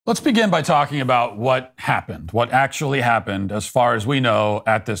Let's begin by talking about what happened, what actually happened as far as we know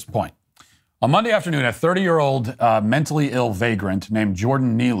at this point. On Monday afternoon, a 30-year-old mentally ill vagrant named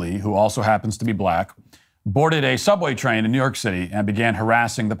Jordan Neely, who also happens to be black, boarded a subway train in New York City and began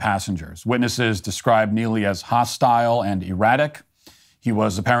harassing the passengers. Witnesses described Neely as hostile and erratic. He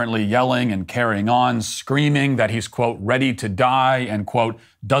was apparently yelling and carrying on, screaming that he's, quote, ready to die and, quote,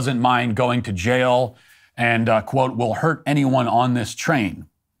 doesn't mind going to jail and, quote, will hurt anyone on this train.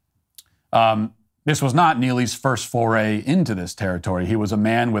 This was not Neely's first foray into this territory. He was a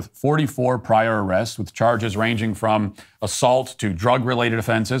man with 44 prior arrests with charges ranging from assault to drug-related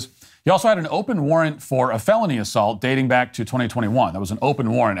offenses. He also had an open warrant for a felony assault dating back to 2021. That was an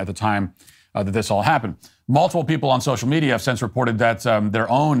open warrant at the time that this all happened. Multiple people on social media have since reported that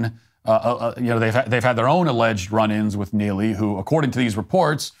they've had their own alleged run-ins with Neely, who, according to these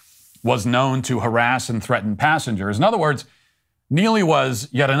reports, was known to harass and threaten passengers. In other words, Neely was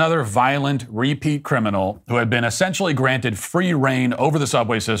yet another violent repeat criminal who had been essentially granted free rein over the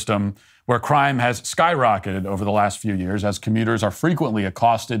subway system, where crime has skyrocketed over the last few years as commuters are frequently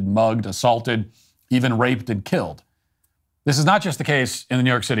accosted, mugged, assaulted, even raped and killed. This is not just the case in the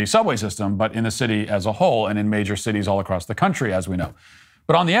New York City subway system, but in the city as a whole and in major cities all across the country, as we know.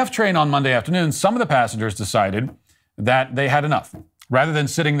 But on the F train on Monday afternoon, some of the passengers decided that they had enough. Rather than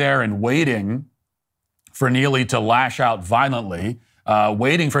sitting there and waiting for Neely to lash out violently,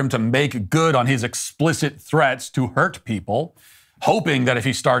 waiting for him to make good on his explicit threats to hurt people, hoping that if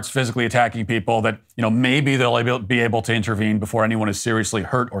he starts physically attacking people that, maybe they'll be able to intervene before anyone is seriously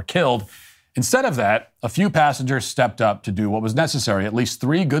hurt or killed. Instead of that, a few passengers stepped up to do what was necessary. At least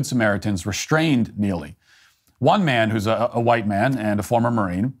 3 Good Samaritans restrained Neely. One man, who's a white man and a former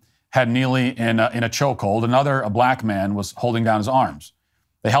Marine, had Neely in a chokehold. Another, a black man, was holding down his arms.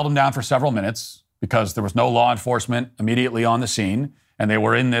 They held him down for several minutes because there was no law enforcement immediately on the scene, and they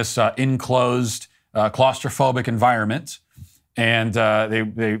were in this enclosed, claustrophobic environment, and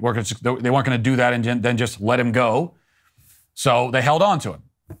they weren't going to do that and then just let him go. So they held on to him.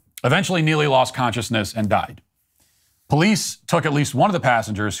 Eventually, Neely lost consciousness and died. Police took at least one of the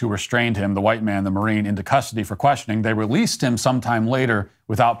passengers who restrained him, the white man, the Marine, into custody for questioning. They released him sometime later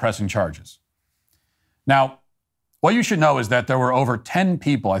without pressing charges. Now, what you should know is that there were over 10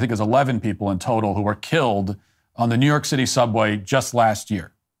 people, I think it was 11 people in total, who were killed on the New York City subway just last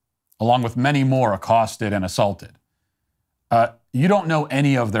year, along with many more accosted and assaulted. You don't know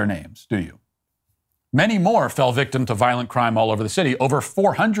any of their names, do you? Many more fell victim to violent crime all over the city. Over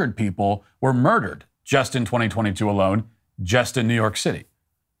 400 people were murdered just in 2022 alone, just in New York City.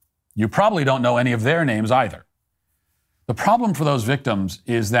 You probably don't know any of their names either. The problem for those victims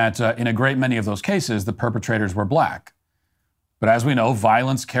is that in a great many of those cases, the perpetrators were black. But as we know,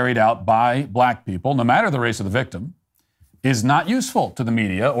 violence carried out by black people, no matter the race of the victim, is not useful to the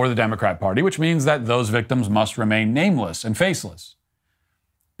media or the Democrat Party, which means that those victims must remain nameless and faceless.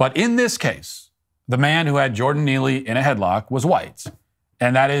 But in this case, the man who had Jordan Neely in a headlock was white,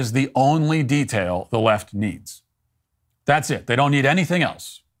 and that is the only detail the left needs. That's it. They don't need anything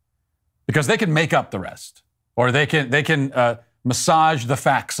else, because they can make up the rest, or they can massage the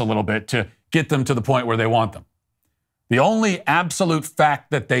facts a little bit to get them to the point where they want them. The only absolute fact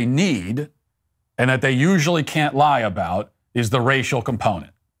that they need, and that they usually can't lie about, is the racial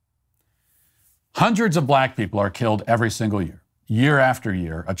component. Hundreds of black people are killed every single year. Year after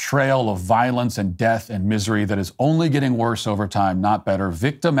year, a trail of violence and death and misery that is only getting worse over time, not better,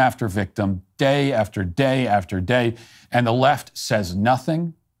 victim after victim, day after day after day. And the left says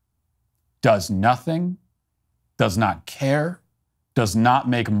nothing, does not care, does not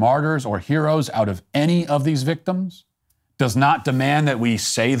make martyrs or heroes out of any of these victims, does not demand that we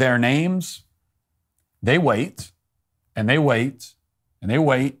say their names. They wait, and they wait, and they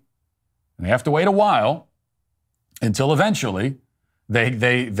wait, and they have to wait a while until eventually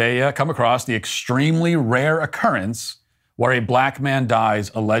they come across the extremely rare occurrence where a black man dies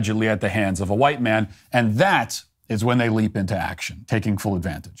allegedly at the hands of a white man, and that is when they leap into action, taking full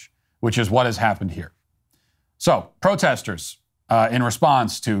advantage, which is what has happened here. So, protesters, in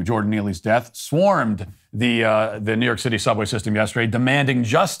response to Jordan Neely's death, swarmed the New York City subway system yesterday, demanding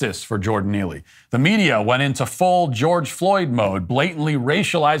justice for Jordan Neely. The media went into full George Floyd mode, blatantly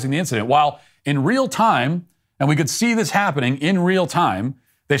racializing the incident, while in real time, and we could see this happening in real time,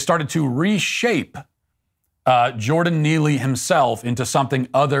 they started to reshape Jordan Neely himself into something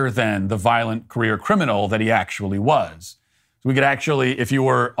other than the violent career criminal that he actually was. So we could actually, if you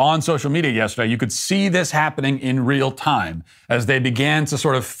were on social media yesterday, you could see this happening in real time as they began to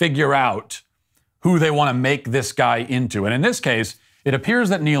sort of figure out who they want to make this guy into. And in this case, it appears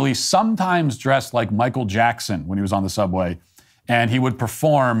that Neely sometimes dressed like Michael Jackson when he was on the subway, and he would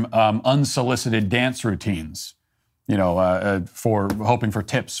perform unsolicited dance routines, for hoping for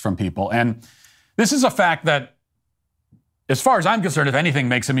tips from people. And this is a fact that, as far as I'm concerned, if anything,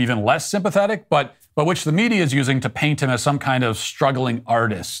 makes him even less sympathetic, but which the media is using to paint him as some kind of struggling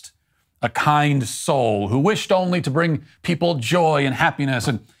artist, a kind soul who wished only to bring people joy and happiness,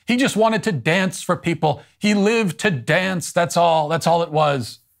 and he just wanted to dance for people. He lived to dance. That's all it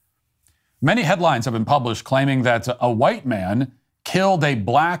was. Many headlines have been published claiming that a white man killed a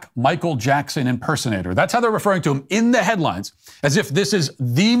black Michael Jackson impersonator. That's how they're referring to him in the headlines, as if this is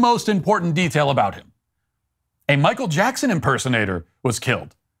the most important detail about him. A Michael Jackson impersonator was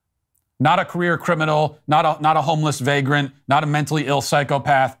killed. Not a career criminal, not a homeless vagrant, not a mentally ill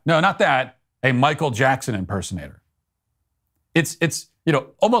psychopath. No, not that. A Michael Jackson impersonator. It's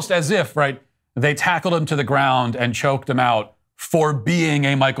almost as if, right, they tackled him to the ground and choked him out for being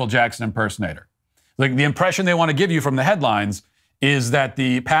a Michael Jackson impersonator. Like, the impression they want to give you from the headlines is that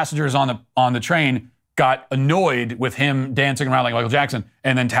the passengers on the train got annoyed with him dancing around like Michael Jackson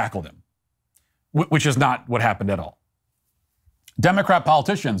and then tackled him, which is not what happened at all. Democrat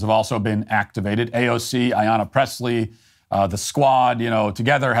politicians have also been activated. AOC, Ayanna Pressley, the Squad,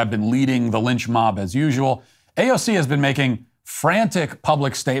 together have been leading the lynch mob as usual. AOC has been making frantic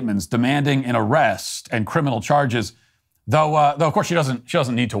public statements demanding an arrest and criminal charges, though of course she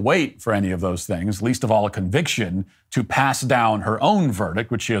doesn't need to wait for any of those things, least of all a conviction, to pass down her own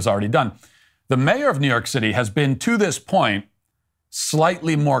verdict, which she has already done. The mayor of New York City has been, to this point,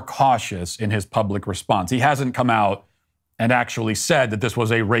 slightly more cautious in his public response. He hasn't come out and actually said that this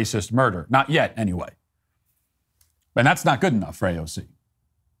was a racist murder. Not yet, anyway. And that's not good enough for AOC,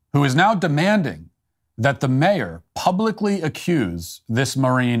 who is now demanding that the mayor publicly accuse this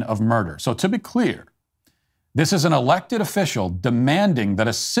Marine of murder. So to be clear, this is an elected official demanding that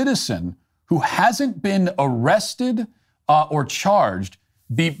a citizen who hasn't been arrested or charged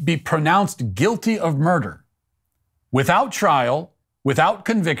be pronounced guilty of murder without trial, without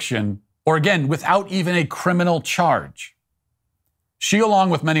conviction, or again, without even a criminal charge. She, along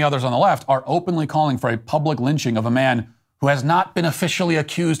with many others on the left, are openly calling for a public lynching of a man who has not been officially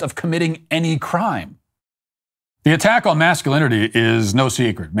accused of committing any crime. The attack on masculinity is no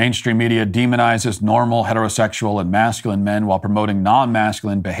secret. Mainstream media demonizes normal, heterosexual, and masculine men while promoting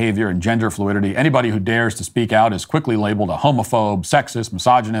non-masculine behavior and gender fluidity. Anybody who dares to speak out is quickly labeled a homophobe, sexist,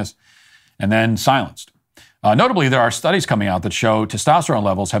 misogynist, and then silenced. Notably, there are studies coming out that show testosterone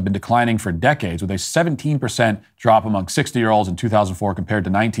levels have been declining for decades, with a 17% drop among 60-year-olds in 2004 compared to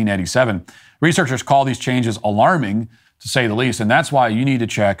 1987. Researchers call these changes alarming, to say the least, and that's why you need to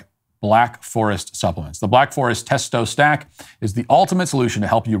check Black Forest supplements. The Black Forest Testo Stack is the ultimate solution to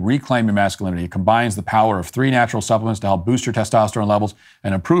help you reclaim your masculinity. It combines the power of 3 natural supplements to help boost your testosterone levels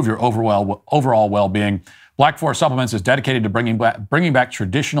and improve your overall well-being. Black Forest Supplements is dedicated to bringing back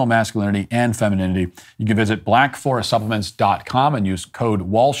traditional masculinity and femininity. You can visit blackforestsupplements.com and use code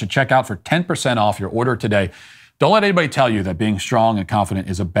Walsh at checkout for 10% off your order today. Don't let anybody tell you that being strong and confident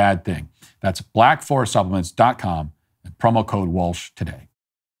is a bad thing. That's blackforestsupplements.com and promo code Walsh today.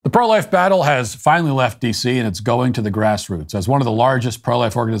 The pro-life battle has finally left D.C. and it's going to the grassroots. As one of the largest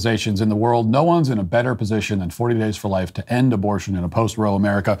pro-life organizations in the world, no one's in a better position than 40 Days for Life to end abortion in a post-Roe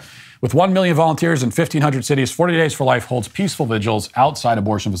America. With 1 million volunteers in 1,500 cities, 40 Days for Life holds peaceful vigils outside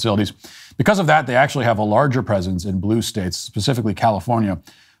abortion facilities. Because of that, they actually have a larger presence in blue states, specifically California.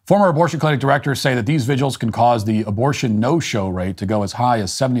 Former abortion clinic directors say that these vigils can cause the abortion no-show rate to go as high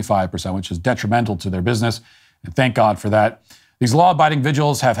as 75%, which is detrimental to their business. And thank God for that. These law-abiding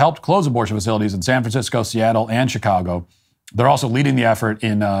vigils have helped close abortion facilities in San Francisco, Seattle, and Chicago. They're also leading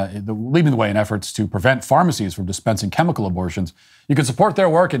the way in efforts to prevent pharmacies from dispensing chemical abortions. You can support their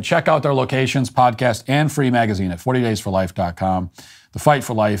work and check out their locations, podcast, and free magazine at 40daysforlife.com. The fight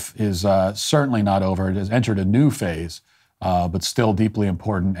for life is certainly not over. It has entered a new phase, but still deeply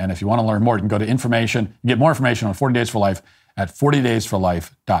important. And if you want to learn more, you can go to get more information on 40 Days for Life at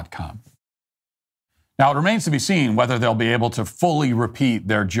 40daysforlife.com. Now, it remains to be seen whether they'll be able to fully repeat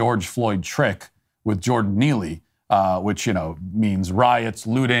their George Floyd trick with Jordan Neely, which, means riots,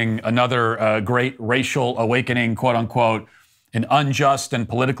 looting, another great racial awakening, quote unquote, an unjust and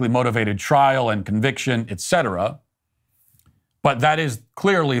politically motivated trial and conviction, etc. But that is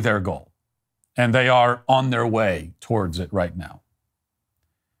clearly their goal, and they are on their way towards it right now.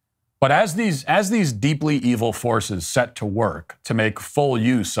 But as these deeply evil forces set to work to make full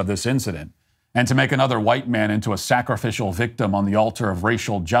use of this incident, and to make another white man into a sacrificial victim on the altar of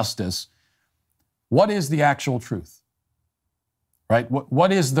racial justice, what is the actual truth? Right?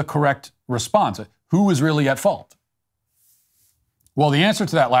 What is the correct response? Who is really at fault? Well, the answer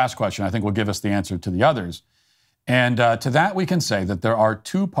to that last question, I think, will give us the answer to the others, And to that we can say that there are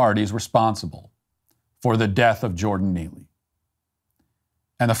two parties responsible for the death of Jordan Neely.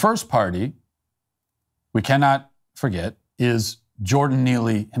 And the first party, we cannot forget, is Jordan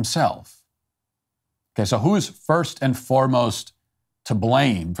Neely himself. Okay, so who is first and foremost to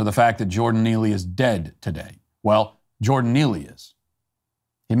blame for the fact that Jordan Neely is dead today? Well, Jordan Neely is.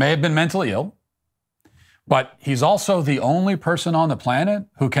 He may have been mentally ill, but he's also the only person on the planet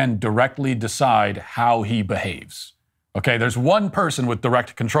who can directly decide how he behaves. Okay, there's one person with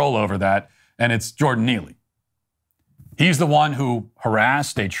direct control over that, and it's Jordan Neely. He's the one who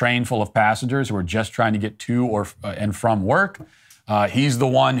harassed a train full of passengers who were just trying to get to and from work. He's the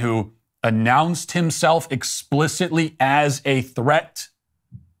one who announced himself explicitly as a threat,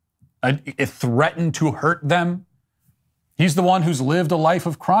 threatened to hurt them. He's the one who's lived a life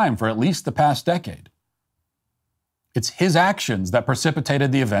of crime for at least the past decade. It's his actions that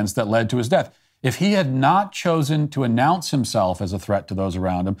precipitated the events that led to his death. If he had not chosen to announce himself as a threat to those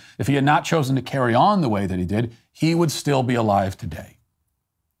around him, if he had not chosen to carry on the way that he did, he would still be alive today.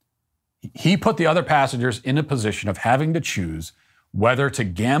 He put the other passengers in a position of having to choose whether to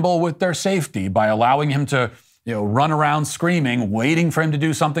gamble with their safety by allowing him to, run around screaming, waiting for him to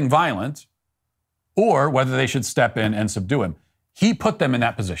do something violent, or whether they should step in and subdue him. He put them in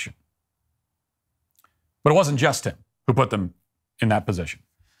that position. But it wasn't just him who put them in that position.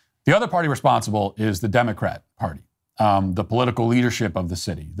 The other party responsible is the Democrat Party, the political leadership of the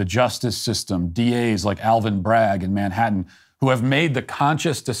city, the justice system, DAs like Alvin Bragg in Manhattan, who have made the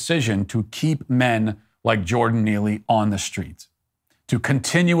conscious decision to keep men like Jordan Neely on the street, to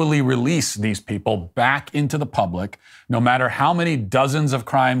continually release these people back into the public, no matter how many dozens of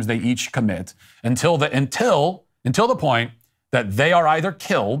crimes they each commit, until the point that they are either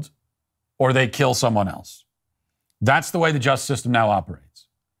killed or they kill someone else. That's the way the justice system now operates.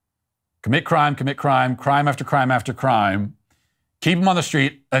 Commit crime, crime after crime after crime. Keep them on the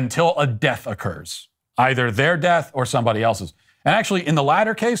street until a death occurs, either their death or somebody else's. And actually, in the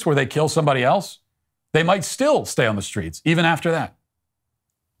latter case where they kill somebody else, they might still stay on the streets, even after that.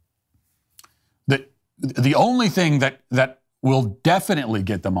 The only thing that will definitely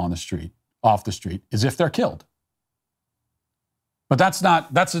get them off the street, is if they're killed. But that's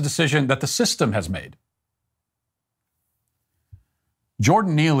a decision that the system has made.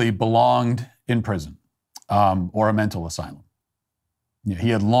 Jordan Neely belonged in prison or a mental asylum. He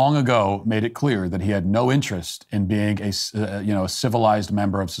had long ago made it clear that he had no interest in being a civilized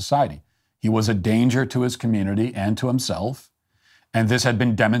member of society. He was a danger to his community and to himself, and this had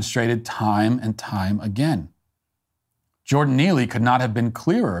been demonstrated time and time again. Jordan Neely could not have been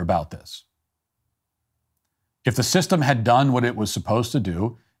clearer about this. If the system had done what it was supposed to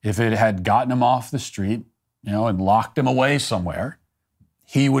do, if it had gotten him off the street, and locked him away somewhere,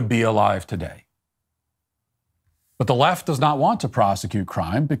 he would be alive today. But the left does not want to prosecute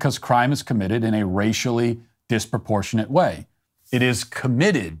crime because crime is committed in a racially disproportionate way. It is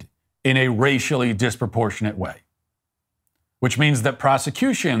committed in a racially disproportionate way, which means that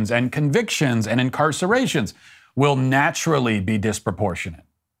prosecutions and convictions and incarcerations will naturally be disproportionate.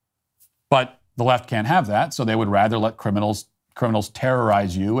 But the left can't have that, so they would rather let criminals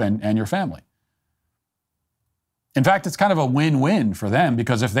terrorize you and your family. In fact, it's kind of a win-win for them,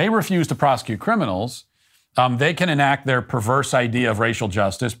 because if they refuse to prosecute criminals, they can enact their perverse idea of racial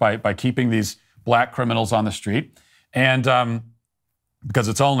justice by keeping these black criminals on the street. And because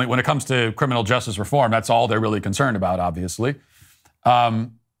it's only, when it comes to criminal justice reform, that's all they're really concerned about, obviously.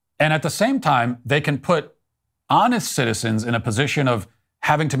 And at the same time, they can put honest citizens in a position of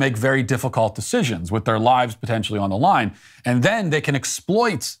having to make very difficult decisions with their lives potentially on the line. And then they can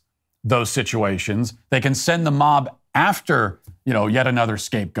exploit those situations. They can send the mob after, yet another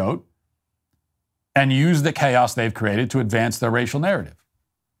scapegoat and use the chaos they've created to advance their racial narrative.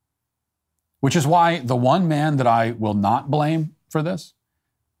 Which is why the one man that I will not blame for this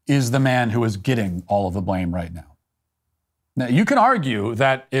is the man who is getting all of the blame right now. Now, you can argue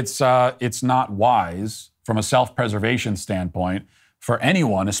that it's not wise from a self-preservation standpoint for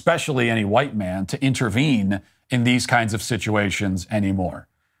anyone, especially any white man, to intervene in these kinds of situations anymore.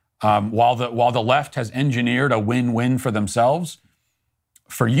 While the left has engineered a win-win for themselves,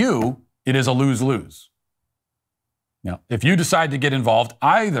 for you, it is a lose-lose. Now, if you decide to get involved,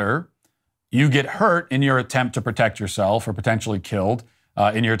 either you get hurt in your attempt to protect yourself or potentially killed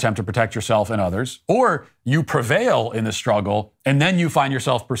in your attempt to protect yourself and others, or you prevail in the struggle and then you find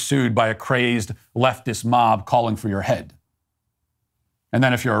yourself pursued by a crazed leftist mob calling for your head. And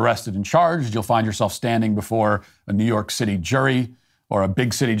then if you're arrested and charged, you'll find yourself standing before a New York City jury or a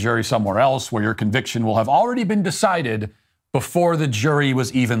big city jury somewhere else where your conviction will have already been decided before the jury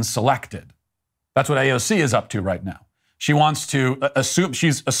was even selected. That's what AOC is up to right now. She wants to assume,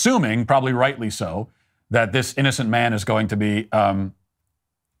 she's assuming, probably rightly so, that this innocent man is going to be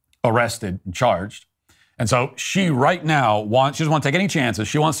arrested and charged. And so she right now she doesn't want to take any chances.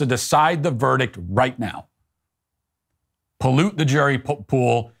 She wants to decide the verdict right now. Pollute the jury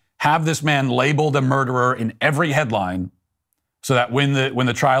pool, have this man labeled a murderer in every headline so that when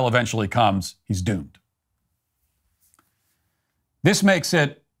the trial eventually comes, he's doomed. This makes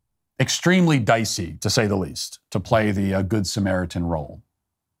it extremely dicey, to say the least, to play the Good Samaritan role.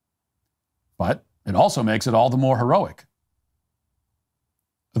 But it also makes it all the more heroic.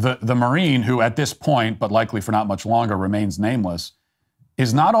 The Marine, who at this point, but likely for not much longer, remains nameless,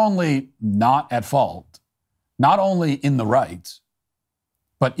 is not only not at fault, not only in the right,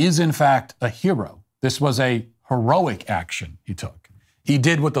 but is in fact a hero. This was a heroic action he took. He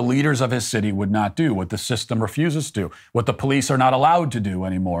did what the leaders of his city would not do, what the system refuses to do, what the police are not allowed to do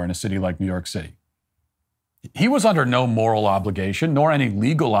anymore in a city like New York City. He was under no moral obligation, nor any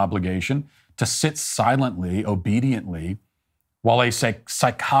legal obligation, to sit silently, obediently, while a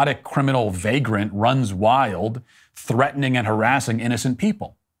psychotic criminal vagrant runs wild, threatening and harassing innocent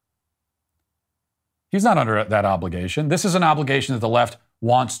people. He's not under that obligation. This is an obligation that the left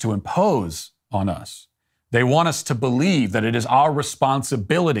wants to impose on us. They want us to believe that it is our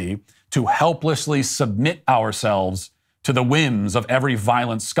responsibility to helplessly submit ourselves to the whims of every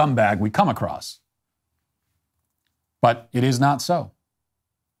violent scumbag we come across. But it is not so.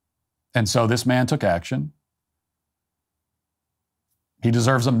 And so this man took action. He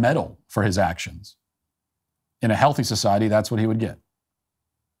deserves a medal for his actions. In a healthy society, that's what he would get.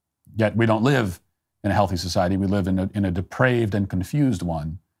 Yet we don't live in a healthy society. We live in a depraved and confused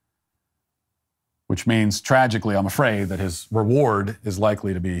one, which means, tragically, I'm afraid, that his reward is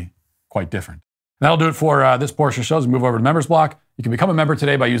likely to be quite different. That'll do it for this portion of the show. As we move over to Members Block, you can become a member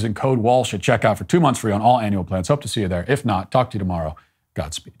today by using code Walsh at checkout for 2 months free on all annual plans. Hope to see you there. If not, talk to you tomorrow.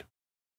 Godspeed.